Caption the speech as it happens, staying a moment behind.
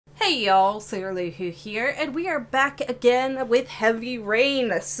Hey y'all, SarahLouWho here, and we are back again with Heavy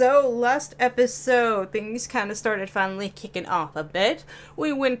Rain. So, last episode, things kind of started finally kicking off a bit.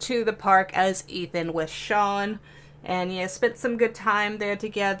 We went to the park as Ethan with Sean, and yeah, spent some good time there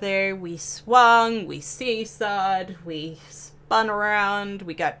together. We swung, we seesawed, we spun around,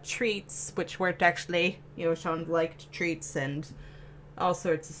 we got treats, which weren't actually, Sean liked treats and all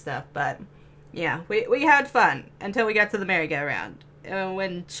sorts of stuff, but yeah, we had fun until we got to the merry-go-round.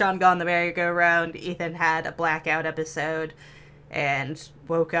 When Sean got on the merry-go-round, Ethan had a blackout episode and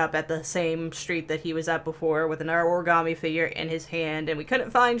woke up at the same street that he was at before with an origami figure in his hand, and we couldn't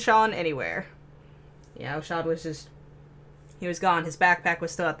find Sean anywhere. Sean was he was gone. His backpack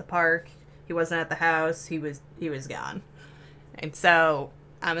was still at the park. He wasn't at the house. He was gone. And so,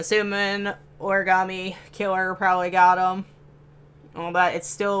 I'm assuming origami killer probably got him. All that. It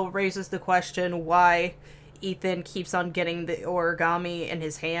still raises the question why Ethan keeps on getting the origami in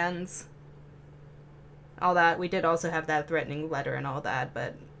his hands. All that. We did also have that threatening letter and all that,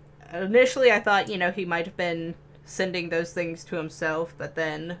 but initially I thought, he might have been sending those things to himself, but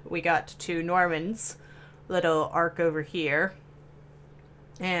then we got to Norman's little arc over here,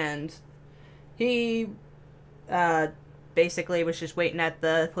 and he basically was just waiting at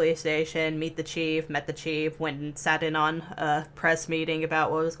the police station, met the chief, went and sat in on a press meeting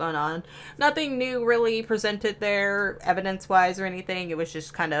about what was going on. Nothing new really presented there, evidence-wise or anything. It was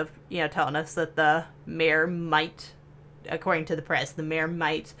just kind of, telling us that the mayor might, according to the press, the mayor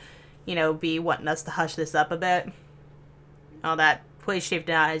might, be wanting us to hush this up a bit. All that. Police chief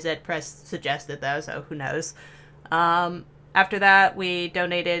denies it, press suggested though, so who knows. After that, we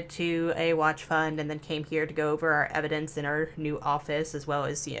donated to a watch fund and then came here to go over our evidence in our new office, as well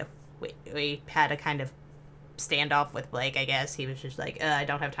as, we had a kind of standoff with Blake, I guess. He was just like, I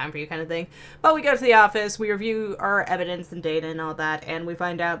don't have time for you kind of thing. But we go to the office, we review our evidence and data and all that, and we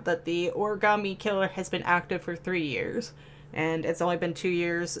find out that the origami killer has been active for 3 years. And it's only been 2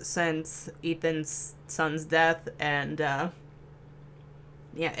 years since Ethan's son's death, and,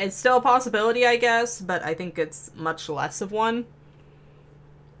 yeah, it's still a possibility, I guess, but I think it's much less of one,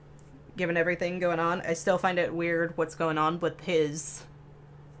 given everything going on. I still find it weird what's going on with his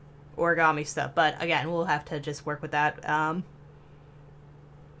origami stuff, but again, we'll have to just work with that.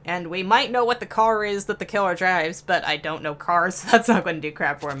 And we might know what the car is that the killer drives, but I don't know cars, so that's not going to do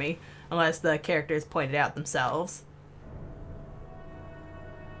crap for me, unless the characters point it out themselves.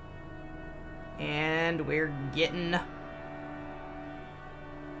 And we're getting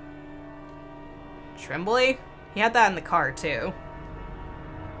Tremblay? He had that in the car, too.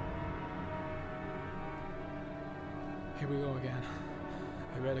 Here we go again.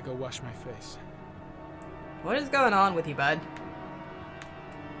 I better go wash my face. What is going on with you, bud?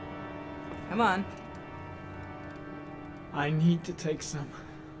 Come on. I need to take some.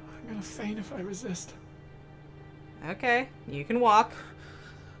 I'm gonna faint if I resist. Okay, you can walk.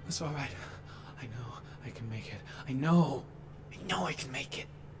 That's alright. I know I can make it. I know I can make it.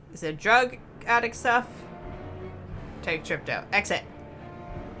 Is it drug addict stuff? Take Tripto. Exit.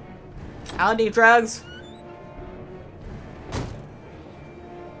 I don't need drugs.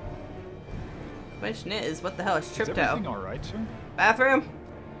 Question is, what the hell is Tripto? Is everything alright, sir? Bathroom?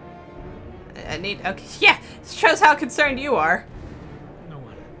 I need, okay, yeah, it shows how concerned you are.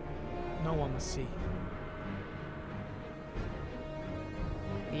 No one must see.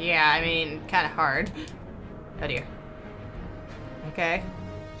 Yeah, I mean, kind of hard. Oh dear. Okay.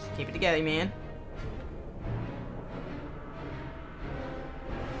 Just keep it together, man.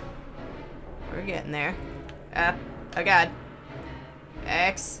 We're getting there. Up. Oh god.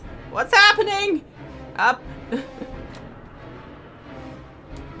 X. What's happening? Up.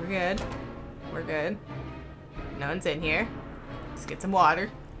 We're good. We're good. No one's in here. Let's get some water.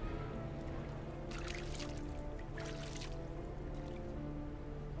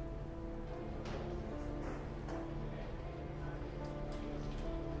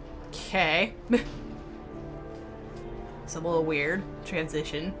 Okay. It's a little weird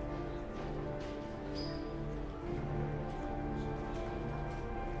transition.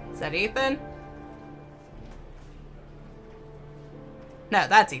 Is that Ethan? No,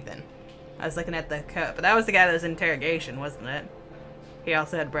 that's Ethan. I was looking at the coat, but that was the guy that was in interrogation, wasn't it? He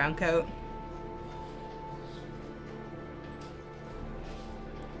also had a brown coat.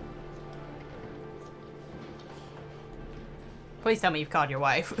 Please tell me you've called your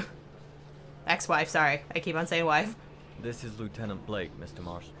wife. Ex-wife, sorry. I keep on saying wife. This is Lieutenant Blake, Mr.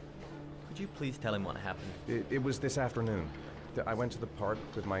 Marsh. Could you please tell him what happened? It was this afternoon. I went to the park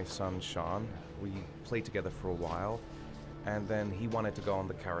with my son, Sean. We played together for a while, and then he wanted to go on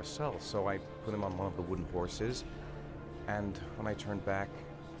the carousel, so I put him on one of the wooden horses, and when I turned back,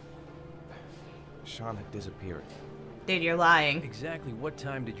 Sean had disappeared. Dude, you're lying. Exactly what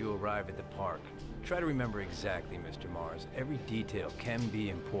time did you arrive at the park? Try to remember exactly, Mr. Mars. Every detail can be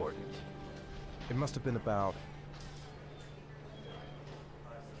important. It must have been about...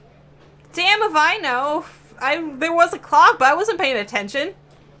 Damn if I know. There was a clock, but I wasn't paying attention.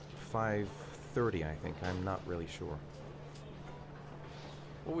 5:30, I think. I'm not really sure.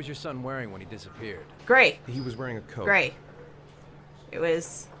 What was your son wearing when he disappeared? Gray. He was wearing a coat. Gray. It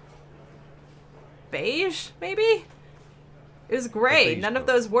was... beige, maybe? It was gray. beige None of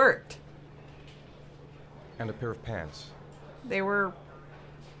coat. those worked. And a pair of pants. They were...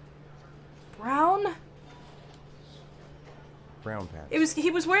 brown? Brown pants.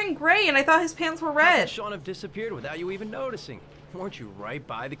 He was wearing gray, and I thought his pants were How red. could Sean have disappeared without you even noticing? Weren't you right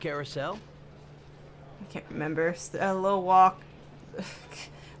by the carousel? I can't remember. A little walk.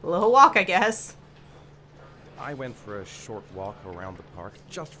 A little walk, I guess. I went for a short walk around the park,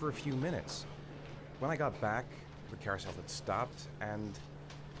 just for a few minutes. When I got back, the carousel had stopped, and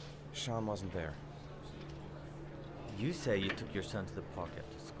Sean wasn't there. You say you took your son to the park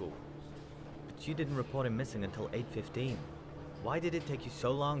after school, but you didn't report him missing until 8:15. Why did it take you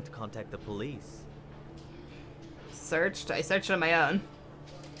so long to contact the police? I searched on my own.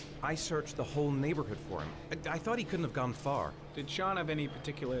 I searched the whole neighborhood for him. I thought he couldn't have gone far. Did Sean have any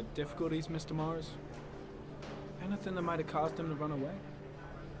particular difficulties, Mr. Mars? Anything that might have caused him to run away?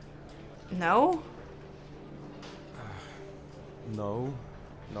 No? No.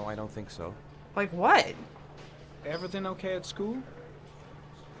 No, I don't think so. Like what? Everything okay at school?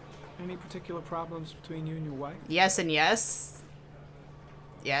 Any particular problems between you and your wife? Yes and yes.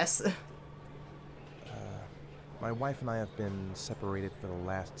 Yes. My wife and I have been separated for the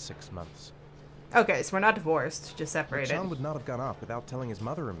last 6 months. Okay, so we're not divorced, just But separated. Sean would not have gone off without telling his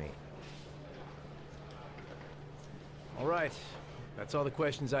mother or me. All right. That's all the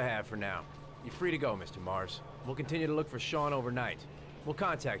questions I have for now. You're free to go, Mr. Mars. We'll continue to look for Sean overnight. We'll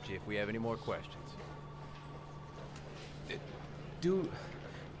contact you if we have any more questions. Do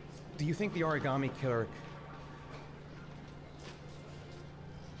you think the origami killer...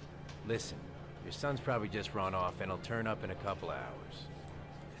 Listen, your son's probably just run off and he'll turn up in a couple hours.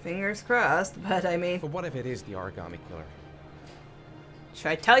 Fingers crossed, but I mean... But what if it is the origami killer? Should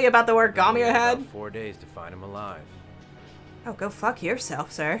I tell you about the origami We I have had? about 4 days to find him alive. Oh, go fuck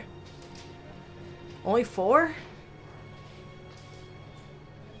yourself, sir. Only 4?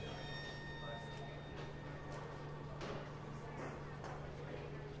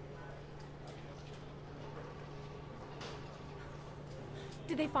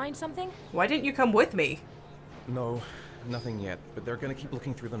 Did they find something? Why didn't you come with me? No, nothing yet, but they're gonna keep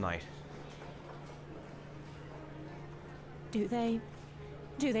looking through the night. Do they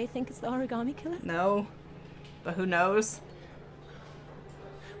think it's the origami killer? No. But who knows?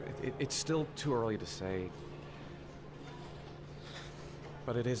 It's still too early to say.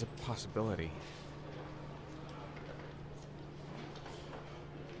 But it is a possibility.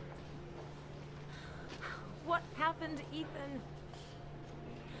 What happened, Ethan?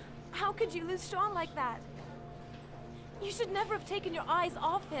 How could you lose Sean like that? You should never have taken your eyes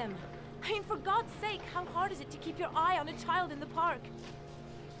off him. I mean, for God's sake, how hard is it to keep your eye on a child in the park?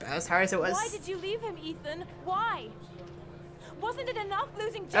 As hard as it was. Why did you leave him, Ethan? Why? Wasn't it enough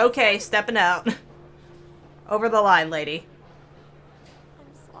losing Jason? Okay, stepping out. Over the line, lady.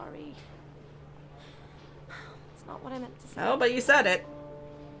 I'm sorry. It's not what I meant to say. Oh, but you said it.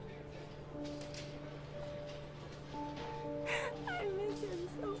 I miss him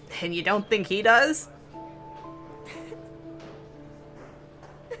so. And you don't think he does?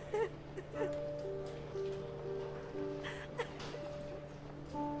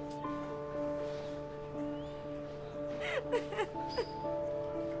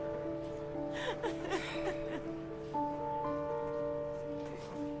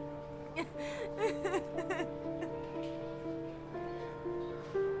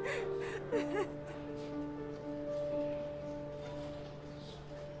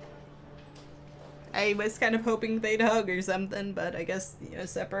 I was kind of hoping they'd hug or something, but I guess, you know,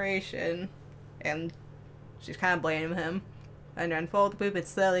 separation. And she's kind of blaming him. And unfold the poop it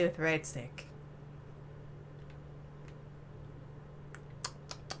slowly with the right stick.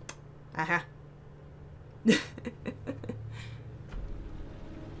 Uh-huh.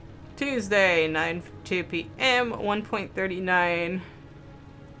 Tuesday, 9:02 p.m., 1.39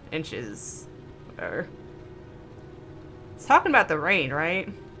 inches. Whatever. It's talking about the rain, right?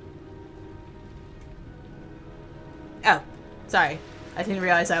 Oh, sorry. I didn't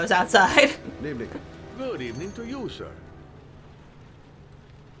realize I was outside. Good evening. Good evening to you, sir.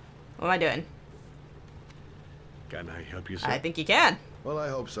 What am I doing? Can I help you, sir? I think you can. Well, I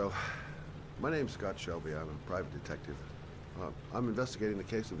hope so. My name's Scott Shelby. I'm a private detective. I'm investigating the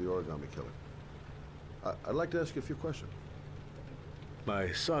case of the origami killer. I'd like to ask you a few questions.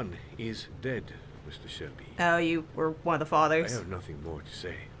 My son is dead, Mr. Shelby. Oh, you were one of the I fathers. have nothing more to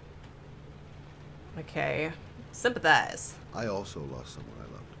say. Okay. Sympathize. I also lost someone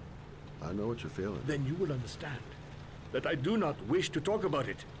I loved. I know what you're feeling. Then you will understand that I do not wish to talk about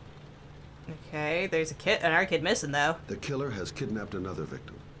it. Okay, there's another kid missing though. The killer has kidnapped another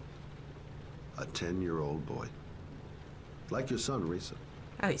victim. A 10-year-old boy. Like your son, Risa.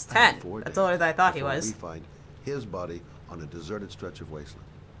 Oh, he's 10. That's older than I thought he before was. we find his body on a deserted stretch of wasteland.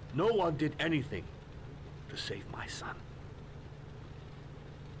 No one did anything to save my son.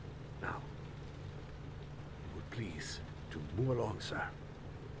 Now, you would please to move along, sir.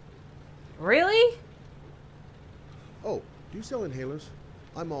 Really? Oh, do you sell inhalers?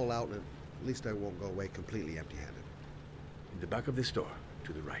 I'm all out, and at least I won't go away completely empty-handed. In the back of the store,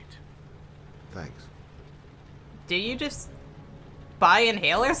 to the right. Thanks. Do you just buy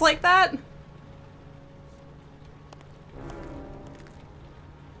inhalers like that?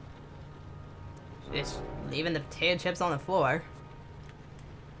 Just leaving the potato chips on the floor.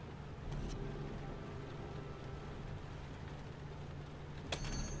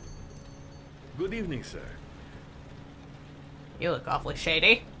 Good evening, sir. You look awfully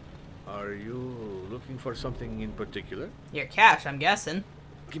shady. Are you looking for something in particular? Your cash, I'm guessing.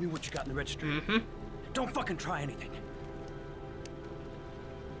 Give me what you got in the register. Mm-hmm. Don't fucking try anything.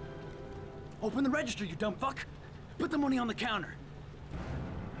 Open the register, you dumb fuck. Put the money on the counter.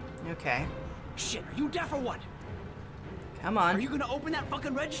 Okay. Shit, are you deaf or what? Come on. Are you gonna open that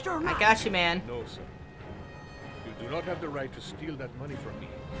fucking register or not? I got you, man. No, sir. You do not have the right to steal that money from me.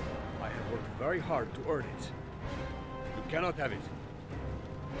 I have worked very hard to earn it. You cannot have it.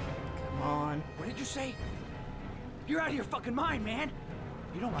 Come on. What did you say? You're out of your fucking mind, man.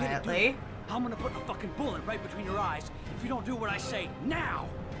 You don't get it, do Quietly. you? I'm gonna put a fucking bullet right between your eyes if you don't do what I say now.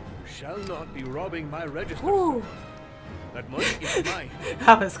 You shall not be robbing my register. Woo. That money is mine.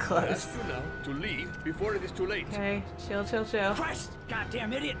 That was I close. ask you now to leave before it is too late. Okay, chill, chill, chill. Christ,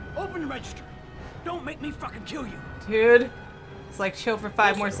 goddamn idiot! Open the register. Don't make me fucking kill you. Dude, it's like chill for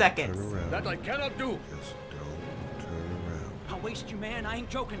 5 more Turn seconds. around. That I cannot do. Just don't turn around. I'll waste you, man. I ain't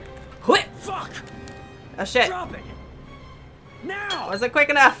joking. Quit! Fuck! Oh shit. Drop it! Now! Wasn't quick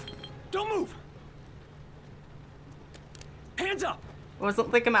enough. Don't move! Hands up!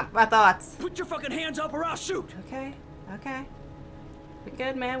 Wasn't thinking about my thoughts. Put your fucking hands up or I'll shoot! Okay, okay. We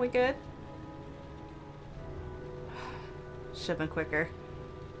good, man, we good. Should've been quicker.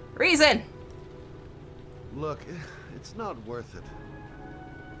 Reason! Look, it's not worth it.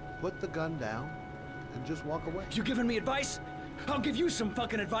 Put the gun down and just walk away. You giving me advice? I'll give you some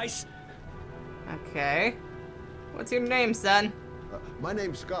fucking advice. Okay. What's your name, son? My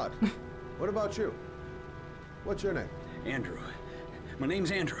name's Scott. What about you? What's your name? Andrew. My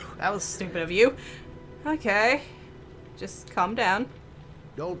name's Andrew. That was stupid of you. Okay. Just calm down.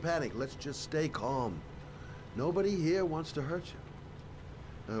 Don't panic. Let's just stay calm. Nobody here wants to hurt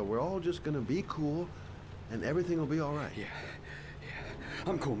you. We're all just gonna be cool, and everything will be all right. Yeah.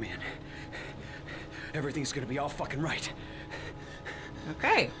 I'm cool, man. Everything's gonna be all fucking right.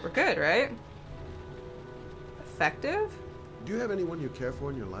 Okay, we're good, right? Effective? Do you have anyone you care for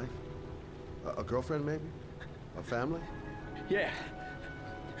in your life? A girlfriend, maybe? A family? Yeah.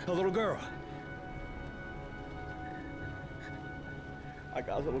 A little girl. I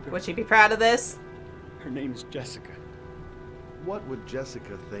got a little girl. Would she be proud of this? Her name's Jessica. What would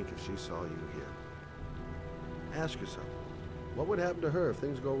Jessica think if she saw you here? Ask yourself, what would happen to her if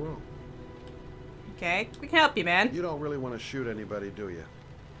things go wrong? Okay, we can help you, man. You don't really want to shoot anybody, do you?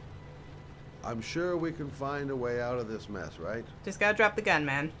 I'm sure we can find a way out of this mess, right? Just gotta drop the gun,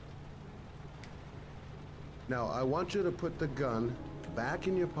 man. Now, I want you to put the gun back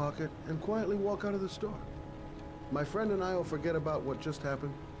in your pocket and quietly walk out of the store. My friend and I will forget about what just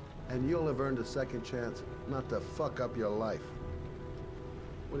happened, and you'll have earned a second chance not to fuck up your life.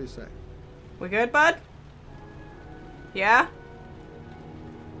 What do you say? We good, bud? Yeah?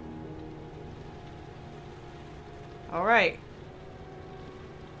 Alright.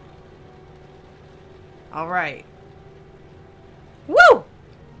 Alright. Woo!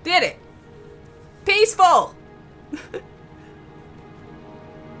 Did it! Peaceful!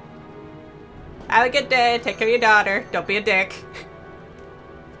 Have a good day. Take care of your daughter. Don't be a dick.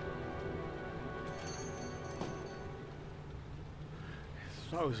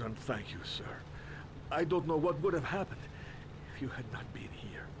 Thousand thank you, sir. I don't know what would have happened if you had not been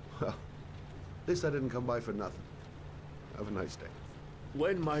here. Well, at least I didn't come by for nothing. Have a nice day.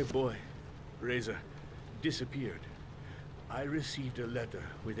 When my boy, Reza, disappeared, I received a letter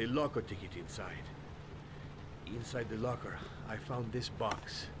with a locker ticket inside. Inside the locker, I found this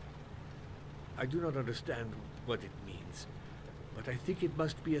box. I do not understand what it means, but I think it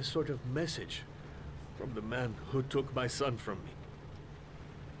must be a sort of message from the man who took my son from me.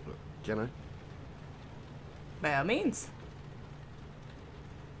 Can I? By all means.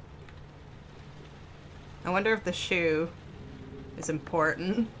 I wonder if the shoe is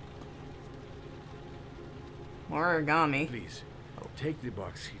important. More origami. Please, take the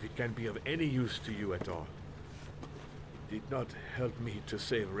box if it can be of any use to you at all. It did not help me to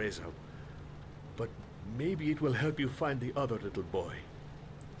save Reza, but maybe it will help you find the other little boy.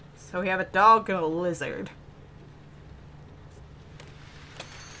 So we have a dog and a lizard.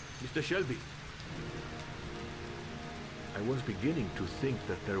 Mr. Shelby. I was beginning to think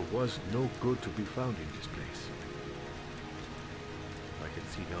that there was no good to be found in this place. I can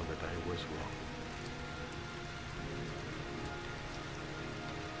see now that I was wrong.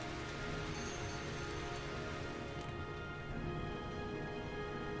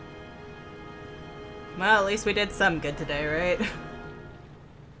 Well, at least we did some good today, right?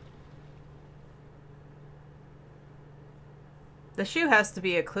 The shoe has to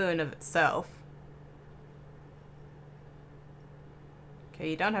be a clue in of itself. Okay,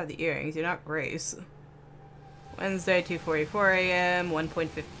 you don't have the earrings. You're not Grace. Wednesday, 2:44 a.m.,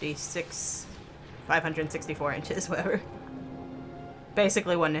 1.56, 564 inches, whatever.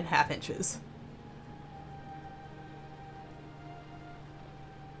 Basically 1.5 inches.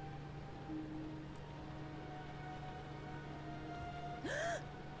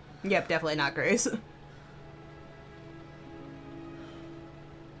 Yep, definitely not Grace.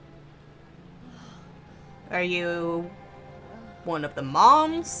 Are you one of the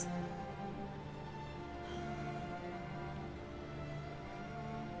moms?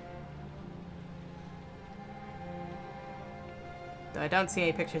 Though I don't see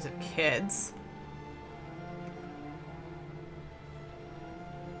any pictures of kids.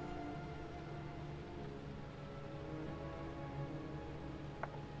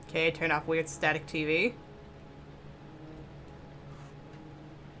 Okay, turn off weird static TV.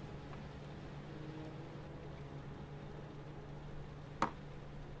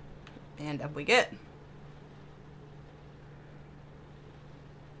 And up we get.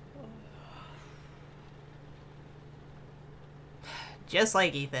 Just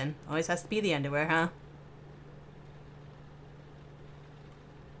like Ethan. Always has to be the underwear, huh?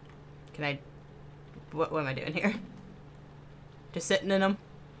 Can I... What am I doing here? Just sitting in them?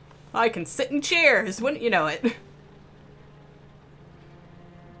 I can sit in chairs, wouldn't you know it? Okay,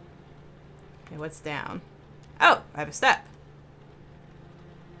 what's down? Oh, I have a step.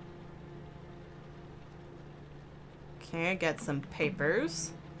 Okay, I got some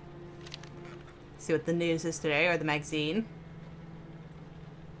papers. See what the news is today, or the magazine.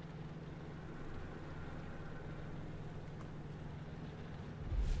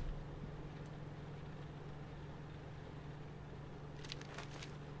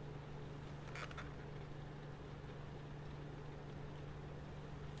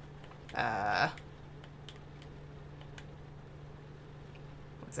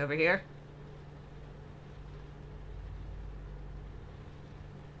 What's over here?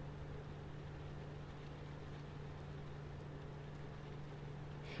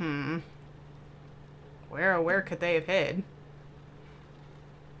 Where could they have hid?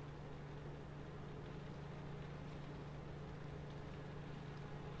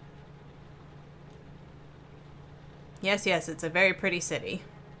 Yes, yes, it's a very pretty city.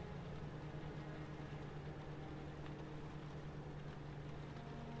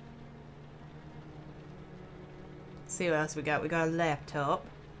 Let's see what else we got. We got a laptop.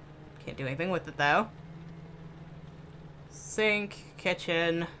 Can't do anything with it though. Sink,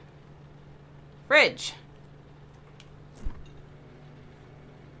 kitchen, fridge.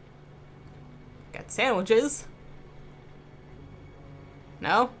 Got sandwiches.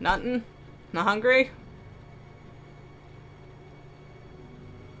 No? Nothing? Not hungry?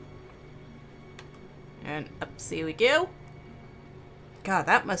 And up see we go. God,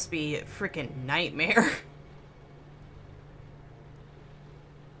 that must be a freaking nightmare.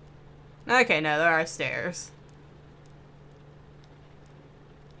 Okay, no, there are stairs.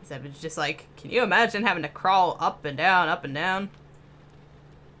 So it's just like, can you imagine having to crawl up and down, up and down?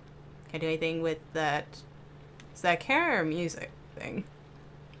 Can I do anything with that? Is that camera or music thing?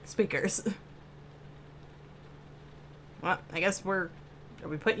 Speakers. Well, I guess are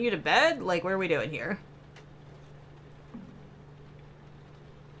we putting you to bed? Like, what are we doing here?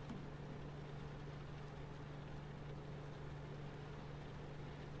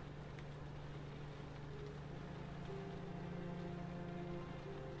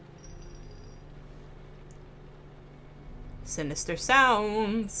 Sinister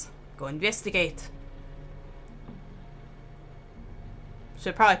sounds. Go investigate.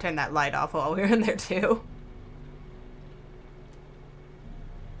 Should probably turn that light off while we're in there too.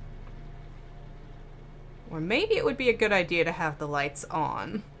 Or maybe it would be a good idea to have the lights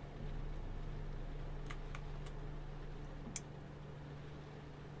on.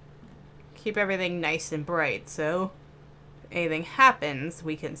 Keep everything nice and bright, so if anything happens,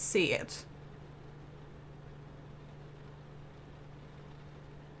 we can see it.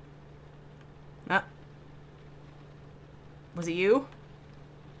 Ah. Was it you?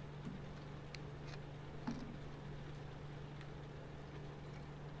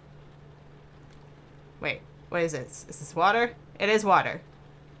 Wait, what is this? Is this water? It is water.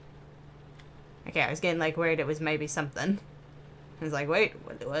 Okay, I was getting like worried it was maybe something. I was like, wait,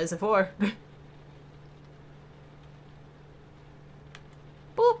 what is it for?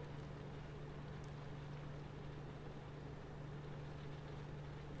 Boop.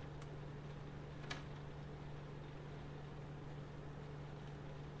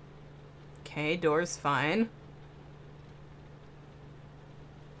 Okay, door's fine.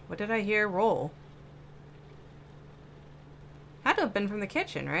 What did I hear? Roll. Had to have been from the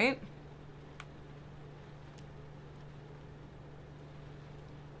kitchen, right?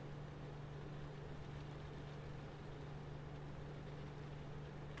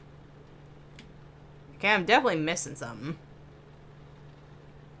 Okay, I'm definitely missing something.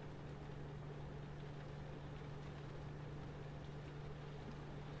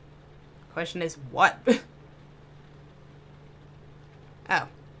 Question is, what? Oh.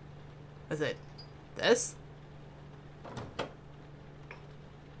 Was it this?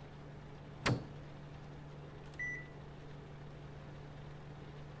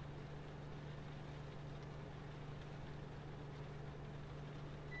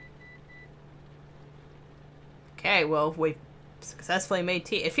 Okay, well, we've successfully made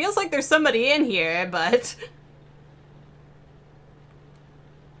tea. It feels like there's somebody in here, but...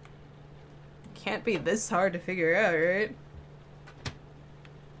 Can't be this hard to figure out, right?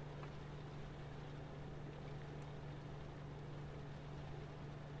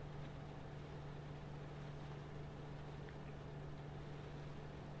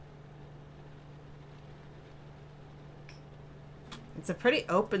 It's a pretty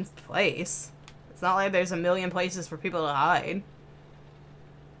open place. It's not like there's a million places for people to hide.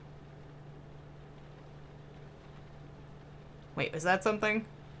 Wait, was that something?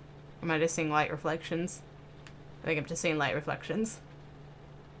 Or am I just seeing light reflections? I think I'm just seeing light reflections.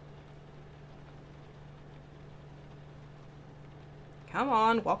 Come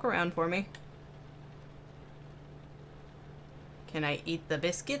on, walk around for me. Can I eat the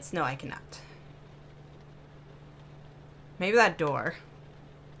biscuits? No, I cannot. Maybe that door.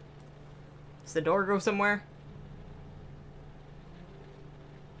 Does the door go somewhere?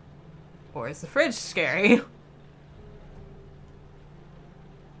 Or is the fridge scary?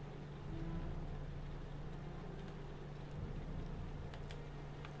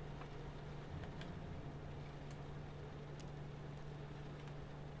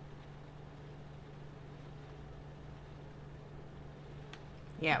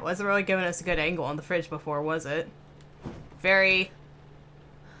 Yeah, it wasn't really giving us a good angle on the fridge before, was it? Very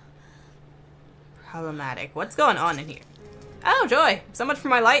problematic. What's going on in here? Oh, joy! So much for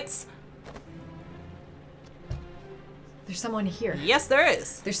my lights. There's someone here. Yes, there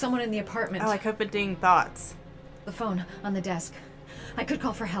is. There's someone in the apartment. Oh, I could be doing thoughts. The phone on the desk. I could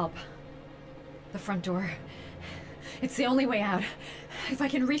call for help. The front door. It's the only way out. If I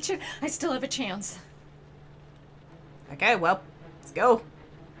can reach it, I still have a chance. Okay, well, let's go.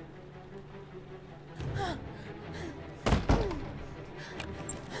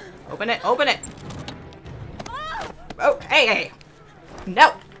 Open it, open it! Oh, hey, hey!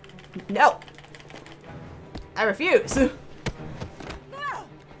 No! No! I refuse!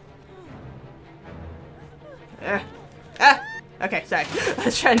 Okay, sorry. I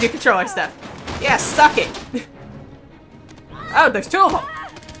was trying to do controller stuff. Yeah, suck it! Oh, there's two of them!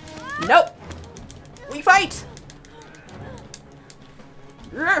 Nope! We fight!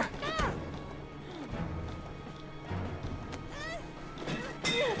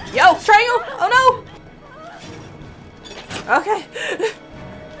 Yo, triangle! Oh no! Okay.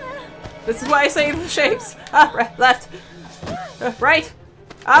 This is why I say the shapes. Ah, right, left. Right.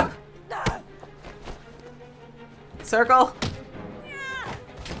 Up. Circle.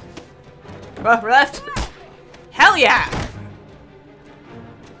 Left. Hell yeah!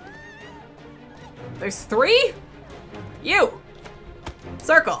 There's three? You.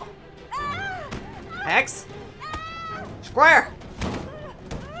 Circle. X. Square.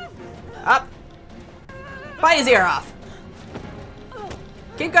 Up. Bite his ear off.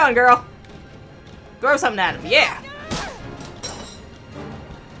 Keep going, girl. Throw something at him. Yeah.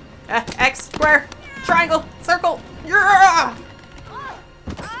 X, square, triangle, circle. Yeah.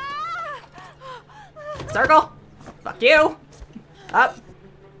 Circle. Fuck you. Up.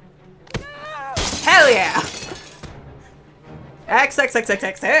 Hell yeah. X, X, X, X,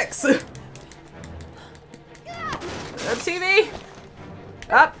 X, X. Up TV.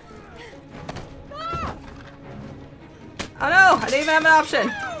 Up. Oh no, I didn't even have an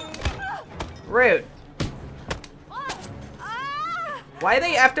option. Rude. Why are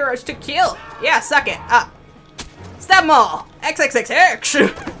they after us to kill? Yeah, suck it. Up. Stab them all. X, X, X, X.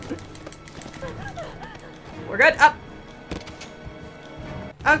 We're good. Up.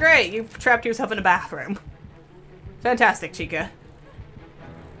 Oh great, you've trapped yourself in a bathroom. Fantastic, Chica.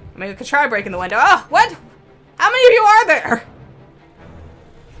 I mean, we could try breaking the window. Oh, what? How many of you are there?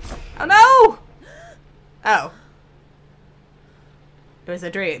 Oh no! Oh. It was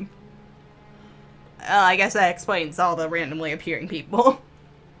a dream. Well, I guess that explains all the randomly appearing people.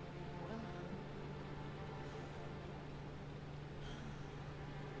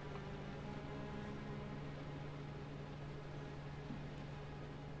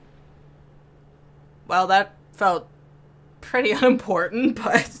 Well, that felt pretty unimportant,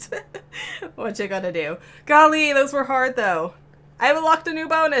 but what you gonna do? Golly, those were hard though. I have unlocked a new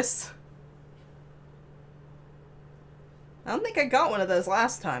bonus. I don't think I got one of those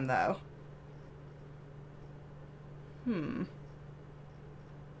last time though.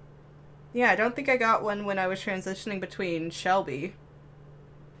 Yeah, I don't think I got one when I was transitioning between Shelby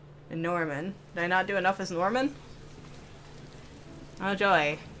and Norman. Did I not do enough as Norman? Oh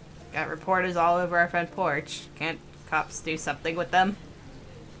joy. Got reporters all over our front porch. Can't cops do something with them?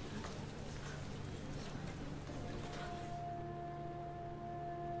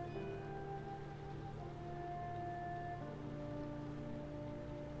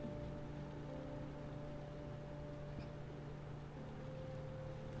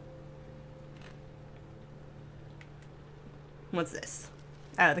 What's this?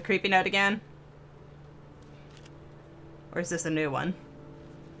 Oh, the creepy note again? Or is this a new one?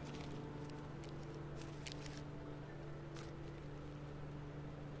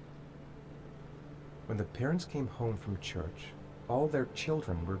 When the parents came home from church, all their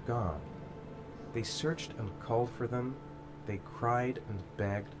children were gone. They searched and called for them. They cried and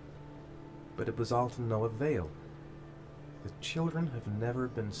begged, but it was all to no avail. The children have never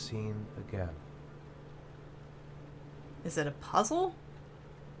been seen again. Is it a puzzle?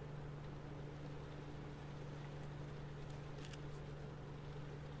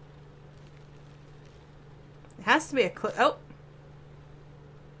 It has to be a clue. Oh!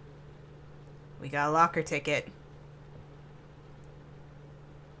 We got a locker ticket.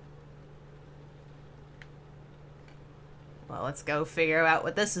 Well, let's go figure out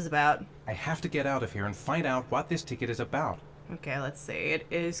what this is about. I have to get out of here and find out what this ticket is about. Okay, let's see. It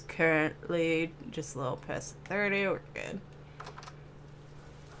is currently just a little past 30. We're good.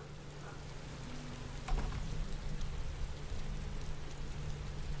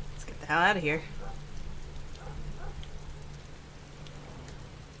 Let's get the hell out of here.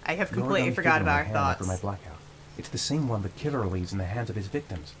 I have completely forgot about our thoughts. My blackout. It's the same one the killer leaves in the hands of his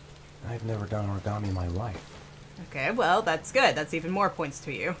victims. I've never done origami in my life. Okay, well, that's good. That's even more points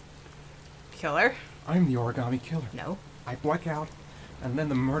to you. Killer? I'm the origami killer. No. I black out, and then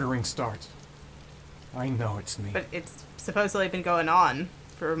the murdering starts. I know it's me. But it's supposedly been going on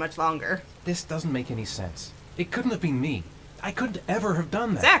for much longer. This doesn't make any sense. It couldn't have been me. I couldn't ever have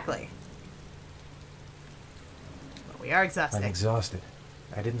done that. Exactly. But we are exhausted. I'm exhausted.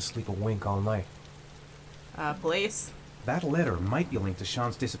 I didn't sleep a wink all night. Police? That letter might be linked to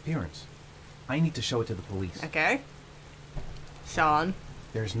Sean's disappearance. I need to show it to the police. Okay. Sean.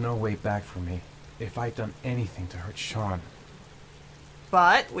 There's no way back for me if I'd done anything to hurt Sean.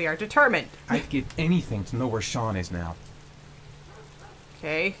 But we are determined. I'd give anything to know where Sean is now.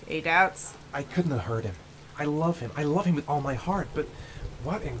 Okay, 8 doubts. I couldn't have hurt him. I love him. I love him with all my heart, but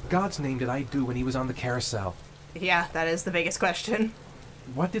what in God's name did I do when he was on the carousel? Yeah, that is the biggest question.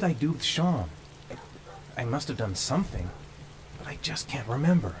 What did I do with Sean? I must have done something, but I just can't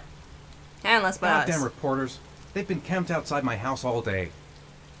remember. And let's boss. Goddamn reporters. They've been camped outside my house all day.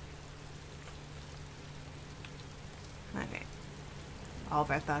 Okay. All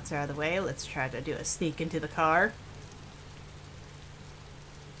of our thoughts are out of the way. Let's try to do a sneak into the car.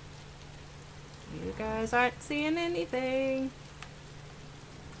 You guys aren't seeing anything.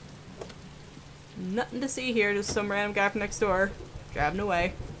 Nothing to see here. Just some random guy from next door driving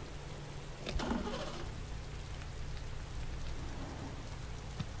away.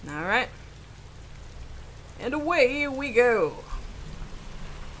 Alright. And away we go.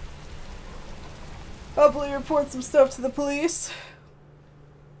 Hopefully report some stuff to the police.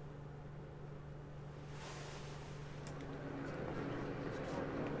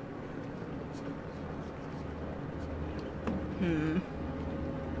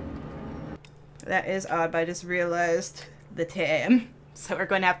 That is odd, but I just realized the time. So we're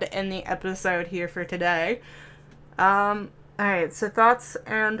going to have to end the episode here for today. Alright, so thoughts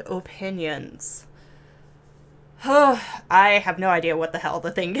and opinions. I have no idea what the hell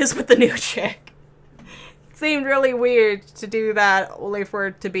the thing is with the new chick. It seemed really weird to do that only for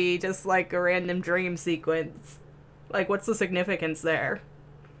it to be just like a random dream sequence. Like, what's the significance there?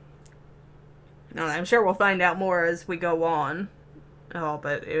 No, I'm sure we'll find out more as we go on. Oh,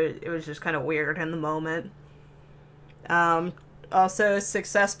 but it was just kind of weird in the moment. Also, a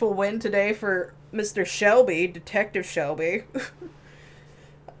successful win today for Mr. Shelby, Detective Shelby.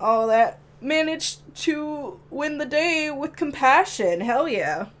 All that managed to win the day with compassion. Hell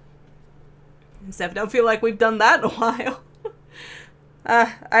yeah. Except I don't feel like we've done that in a while.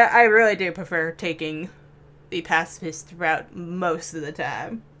 I really do prefer taking the pacifist route most of the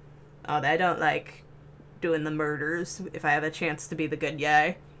time. I don't like doing the murders if I have a chance to be the good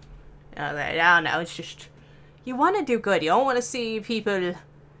guy. I don't know, it's just, you want to do good. You don't want to see people,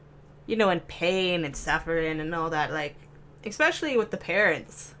 you know, in pain and suffering and all that, like, especially with the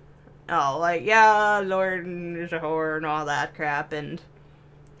parents. Oh, like, yeah, Lord is a whore and all that crap, and,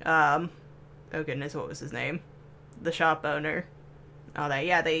 oh goodness, what was his name? The shop owner. All that,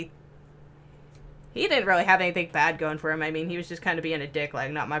 yeah, he didn't really have anything bad going for him. I mean, he was just kind of being a dick,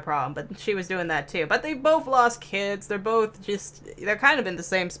 like, not my problem, but she was doing that too. But they both lost kids. They're both just, they're kind of in the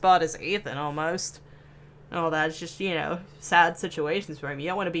same spot as Ethan, almost. And all that. It's just, you know, sad situations for him. You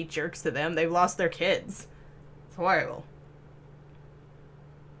don't want to be jerks to them. They've lost their kids. It's horrible.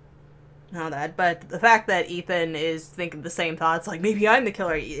 All that. But the fact that Ethan is thinking the same thoughts, like, maybe I'm the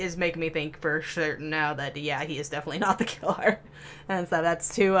killer, is making me think for certain now that, yeah, he is definitely not the killer. And so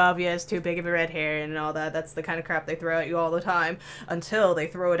that's too obvious, too big of a red herring and all that. That's the kind of crap they throw at you all the time, until they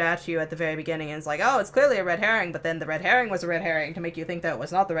throw it at you at the very beginning, and it's like, oh, it's clearly a red herring, but then the red herring was a red herring to make you think that it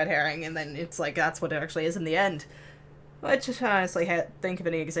was not the red herring, and then it's like, that's what it actually is in the end. Which, honestly, think of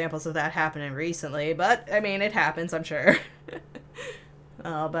any examples of that happening recently, but, I mean, it happens, I'm sure.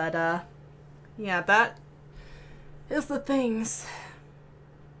 Yeah, that is the things.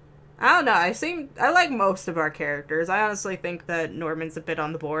 I don't know, I like most of our characters. I honestly think that Norman's a bit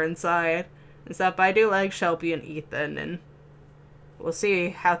on the boring side and stuff, but I do like Shelby and Ethan, and we'll see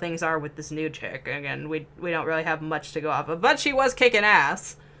how things are with this new chick. Again, we don't really have much to go off of, but she was kicking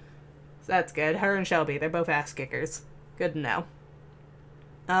ass. So that's good. Her and Shelby, they're both ass kickers. Good to know.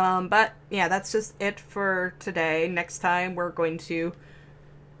 But yeah, that's just it for today. Next time we're going to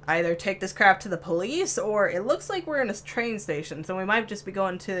either take this crap to the police, or it looks like we're in a train station, so we might just be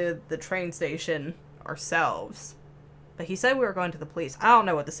going to the train station ourselves. But he said we were going to the police. I don't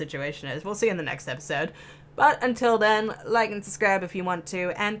know what the situation is. We'll see in the next episode. But until then, like and subscribe if you want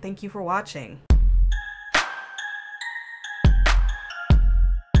to, and thank you for watching.